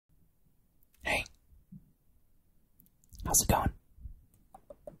How's it going?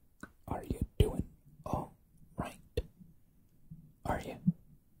 Are you doing all right? Are you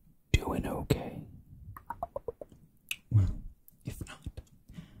doing okay? Well, if not,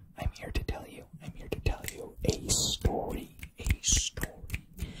 I'm here to tell you a story,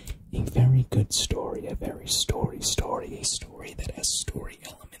 a very good story, a very story, a story that has story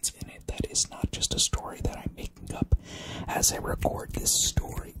elements in it, that is not just a story that I'm making up as I record this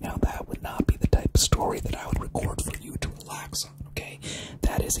story. Now, that would not be the type of story that I would record for you to relax on, okay?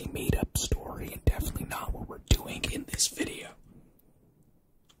 That is a made-up story and definitely not what we're doing in this video.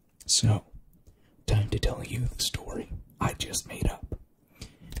 So, time to tell you the story I just made up.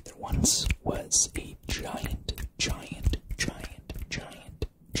 There once was a giant.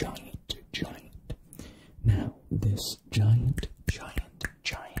 Now, this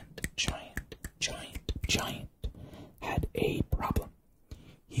giant had a problem.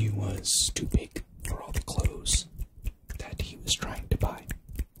 He was too big for all the clothes that he was trying to buy.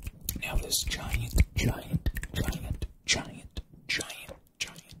 Now, this giant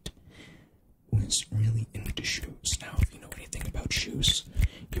was really into shoes. Now, if you know anything about shoes,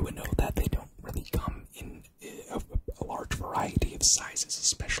 you would know that they don't really come in a large variety of sizes,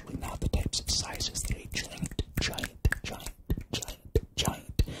 especially not the types of sizes that a giant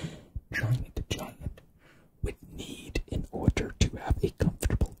would need in order to have a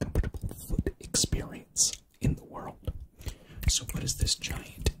comfortable foot experience in the world. So what does this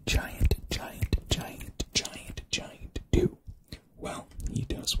giant do? Well, he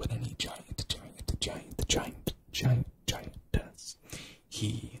does what any giant does.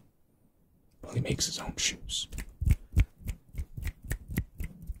 He makes his own shoes. You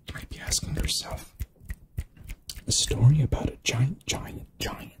might be asking yourself, a story about a giant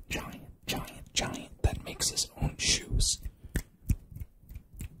that makes his own shoes.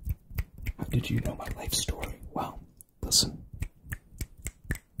 How did you know my life story? Well, listen.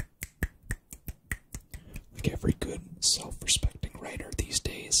 Like every good, self-respecting writer these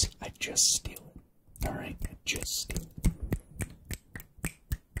days, I just steal it. Alright? I just steal it.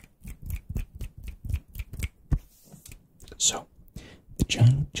 So, the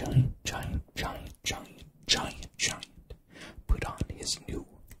giant put on his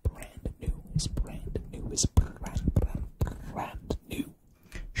brand new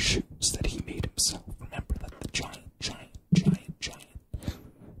shoes that he made himself. Remember that the giant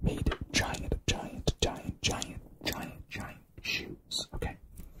made giant shoes. Okay.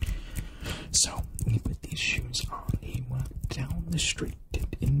 So, he put these shoes on. He went down the street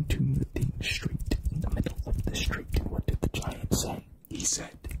and into the street, in the middle of the street. And what did the giant say? He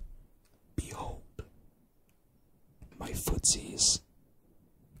said, "Behold, my footsies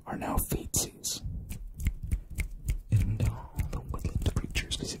are now feetsies." And all the woodland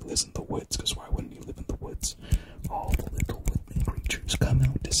creatures, because he lives in the woods, because why wouldn't you live in the woods? All the little woodland creatures come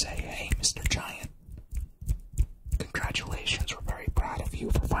out to say, "Hey, Mr. Giant, congratulations, we're very proud of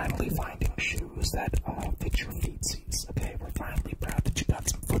you for finally finding shoes that fit your feetsies. Okay, we're finally proud that you got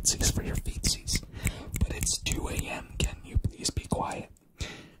some footsies for your feetsies. But it's 2 a.m. Can you please be quiet?"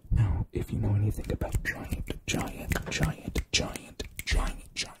 Now, if you know anything about giants,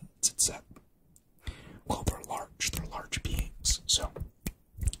 it's that, well, they're large beings. So,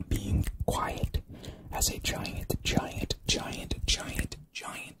 being quiet as a giant,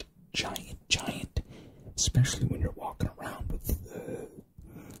 especially when you're walking around with,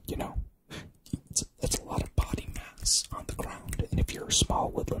 that's a lot of body mass on the ground. And if you're a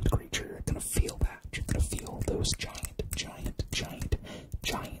small woodland creature, you're gonna feel that. You're gonna feel those giant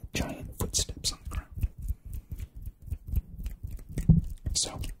footsteps on the ground.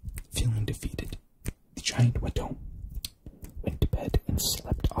 So, feeling defeated, the giant went home, went to bed, and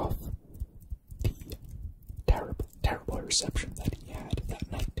slept off the terrible reception that he had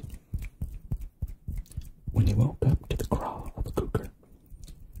that night. When he woke up to the craw of a cougar,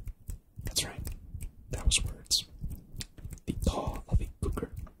 that's right, that was words, the caw of a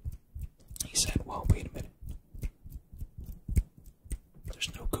cougar, he said, "Well, wait a minute.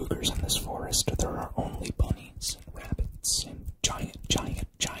 There's no cougars in this forest. There are only bunnies and rabbits and giant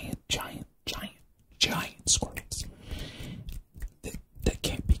squirrels. That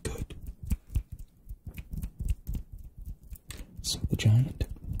can't be good." So the giant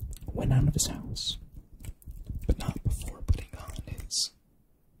went out of his house, but not before putting on his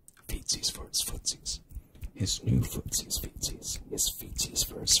feetsies for his footsies. His new footsies. His feetsies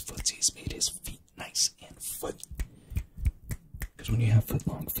for his footsies made his feet nice and footy. Because when you have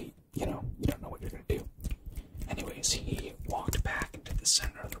foot-long feet, you don't know what you're going to do. Anyways, he walked back into the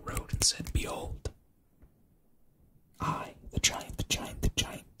center of the road and said, "Behold, I, the giant,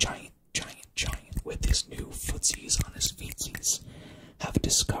 with his new footsies on his feet,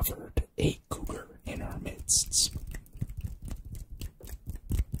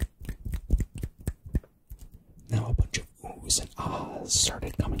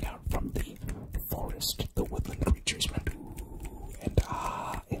 started coming out from the forest. The woodland creatures went ooh and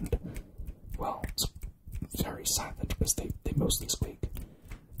ah, and well, it's very silent because they mostly squeak.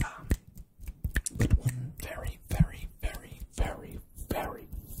 But one very, very, very, very, very,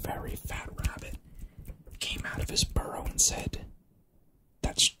 very fat rabbit came out of his burrow and said,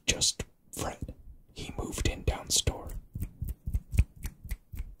 "That's just Fred. He moved in downstairs."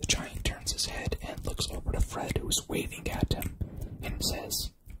 The giant turns his head and looks over to Fred, who's waving at him, and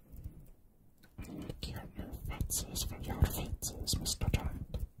says, "Get your fences from your fences, Mr.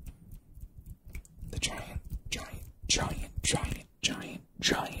 Giant." The giant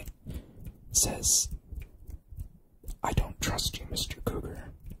says, "I don't trust you, Mr.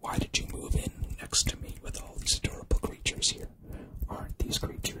 Cougar. Why did you move in next to me with all these adorable creatures here? Aren't these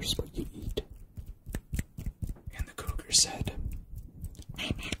creatures what you eat?" And the cougar said,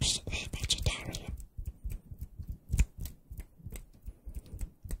 "I'm actually a vegetarian."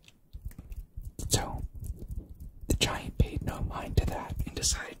 So, the giant paid no mind to that and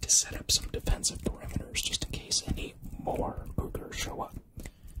decided to set up some defensive perimeters just in case any more cougars show up.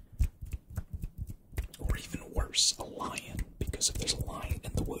 Or even worse, a lion, because if there's a lion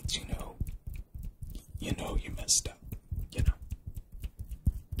in the woods, you know you messed up,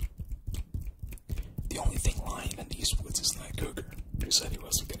 The only thing lying in these woods is that cougar, who said he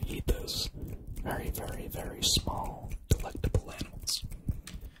wasn't going to eat those very, very, very small, delectable animals.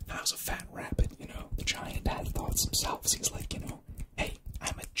 Now, I was a fat rabbit, The giant had thoughts himself. So he's like, "Hey,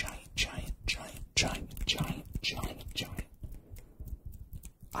 I'm a giant.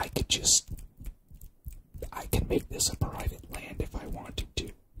 I can make this a private land if I wanted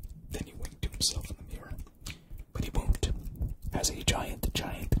to." Then he winked to himself in the mirror. But he won't. As a giant,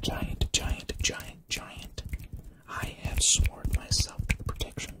 I have sworn myself to the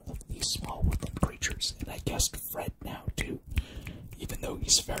protection of these small woodland creatures, and I guessed Fred now too, even though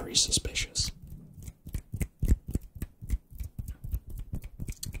he's very suspicious.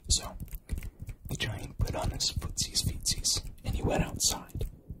 So, the giant put on his footsies, and he went outside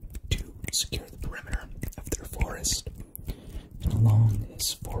to secure the perimeter of their forest. And along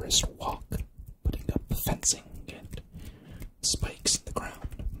his forest walk, putting up fencing and spikes in the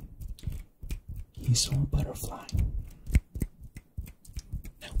ground, he saw a butterfly.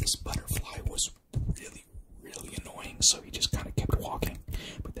 Now, this butterfly was really, really annoying, so he just kind of kept walking.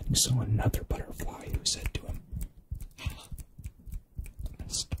 But then he saw another butterfly who said to him,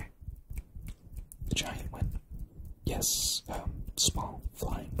 "Mister." The giant went, "Yes, small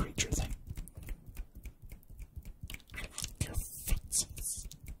flying creature thing. I like your fences."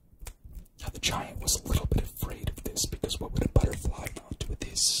 Now, the giant was a little bit afraid of this, because what would a butterfly want with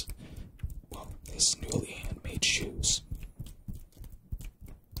his newly handmade shoes?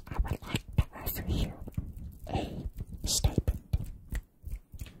 "I would like to offer you a stipend."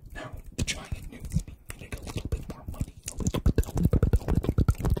 Now, the giant knew that he needed a little bit more money, a little bit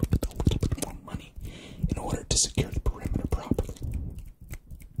more money in order to secure the perimeter properly.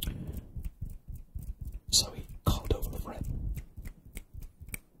 So he called over to Fred.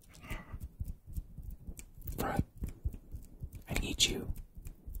 "Fred, I need you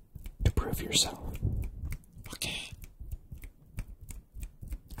to prove yourself." "Okay."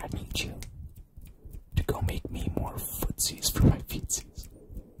 "I need you to go make me more footsies for my feetsies."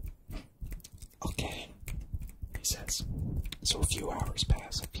 "Okay," he says. So a few hours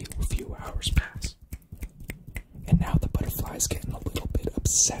pass, a few hours pass. And now the butterfly's getting a little bit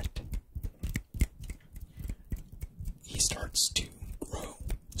upset. He starts to grow.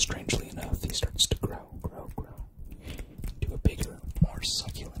 Strangely enough, he starts to grow into a bigger, more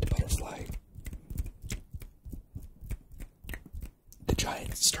succulent butterfly. The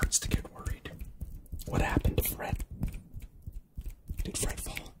giant starts to get worried. What happened to Fred? Did Fred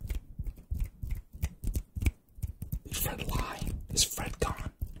fall? Did Fred lie? Is Fred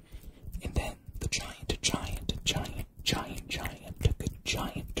gone? And then the giant took a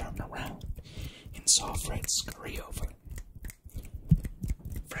giant turn around and saw Fred scurry over.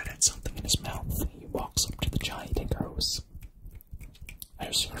 Fred had something in his mouth. He walks up to the giant and goes,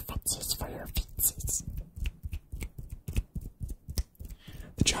 "There's your footsies for your feetsies."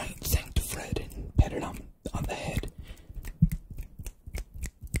 The giant thanked Fred and petted him on the head.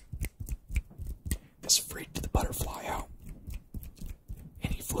 This freaked the butterfly out,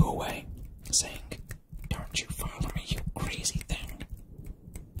 and he flew away, saying, "Don't you follow me, you crazy thing."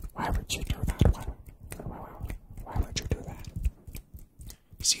 "Why would you do that? Why would you do that?"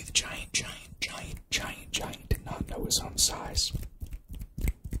 You see, the giant did not know his own size.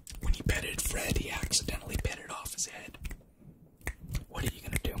 When he petted Fred, he accidentally petted off his head. What are you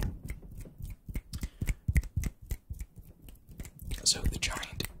gonna do? So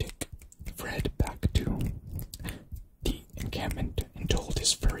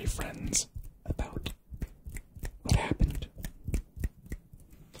friends about what happened.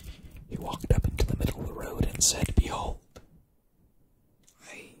 He walked up into the middle of the road and said, "Behold,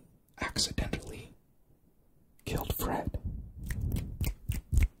 I accidentally killed Fred."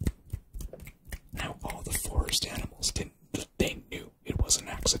 Now, all the forest animals they knew it wasn't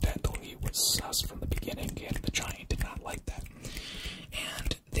accidental. He was sus from the beginning, and the giant did not like that.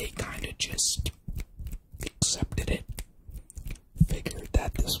 And they kind of just accepted it, figured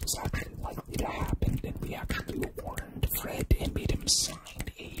that this was actually likely to happen, and we actually warned Fred and made him sign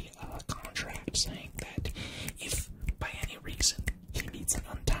a contract saying that if by any reason he meets an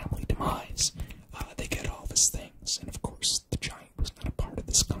untimely demise, they get all of his things. And of course, the giant was not a part of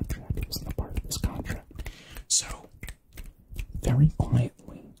this contract. He was not a part of this contract. So, very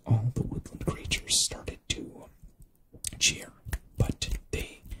quietly, all the woodland creatures started to cheer, but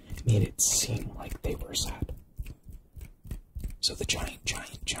they made it seem like they were sad. So the giant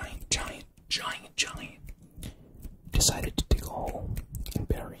decided to dig a hole and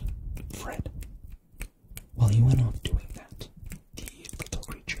bury Fred. While he went off doing that, the little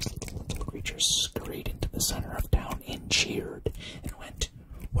creatures scurried into the center of town and cheered and went,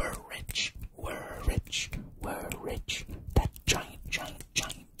 "We're rich, we're rich, we're rich." That giant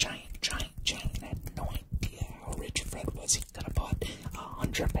had no idea how rich Fred was. He could have bought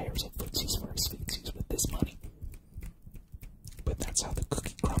 100 pairs of footsies for his feetsies with this money. But that's how the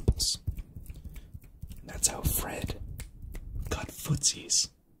cookie crumbles. That's how Fred got footsies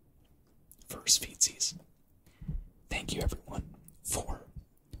for his feetsies. Thank you, everyone, for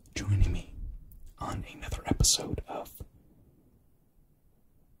joining me on another episode of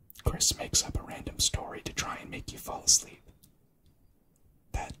Chris Makes Up a Random Story to try and make you fall asleep.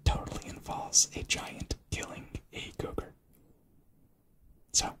 That totally involves a giant killing a cougar.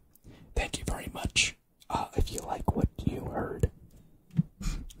 So, thank you very much. If you like what you heard,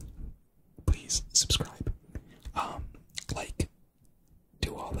 please subscribe, like,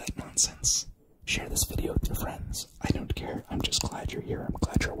 do all that nonsense. Share this video with your friends. I don't care. I'm just glad you're here. I'm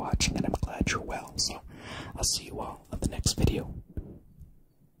glad you're watching, and I'm glad you're well. So, I'll see you all on the next video.